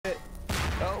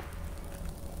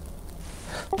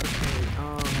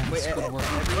That's good work.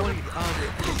 Everyone,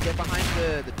 get behind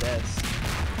the desk.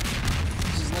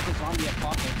 This is like a zombie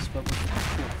apocalypse, but with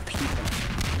actual people.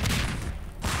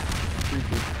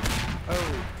 Creepy.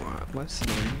 Oh, what's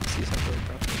annoying? See something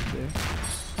drop right there.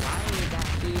 Why is that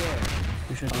here?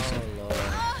 We should do some. Oh lord.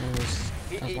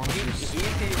 I want to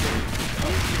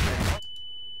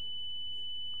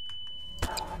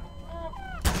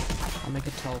I'll make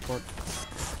a teleport.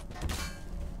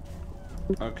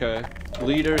 Okay.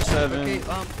 Leader 7. Okay,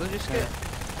 let's just get.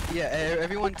 Yeah,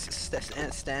 everyone's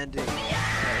standing. Like right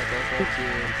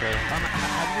here. Okay.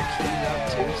 Have your keys out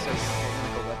too, so you can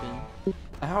hold like a weapon.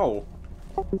 Ow.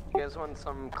 You guys want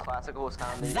some classical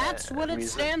sounding? That's what it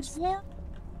music? stands for?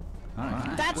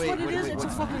 That's Wait, what it wait, is? wait, It's a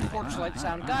wait. fucking torchlight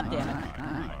sound, god damn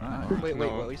it. Wait, what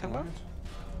are you talking about?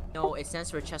 No, it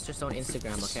stands for Chesterstone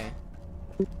Instagram, okay?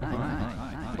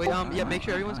 Wait, yeah, make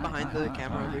sure everyone's behind the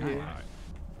camera over here.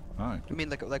 I mean,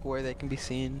 like where they can be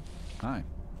seen.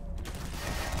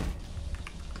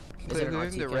 Is it an Clear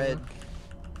RT the camera? red.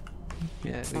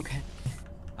 Yeah. Okay.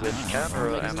 Which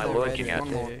camera am I looking at?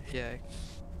 Yeah.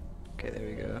 Okay, there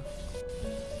we go.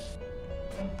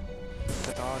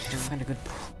 That's awesome. Find a good.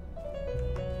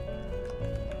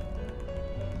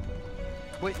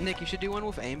 Wait, Nick, you should do one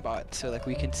with aimbot so like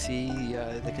we can see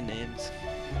like the names.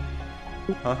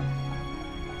 Huh?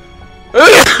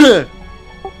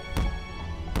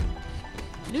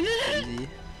 Easy.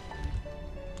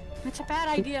 It's a bad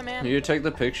idea, man. You take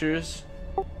the pictures?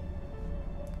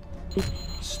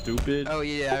 Stupid. Oh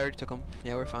yeah, I already took them.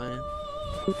 Yeah, we're fine.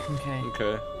 Okay.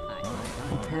 Okay.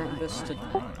 Compare this to.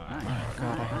 Oh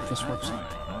god, I hope this works.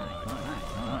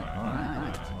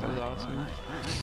 That was awesome.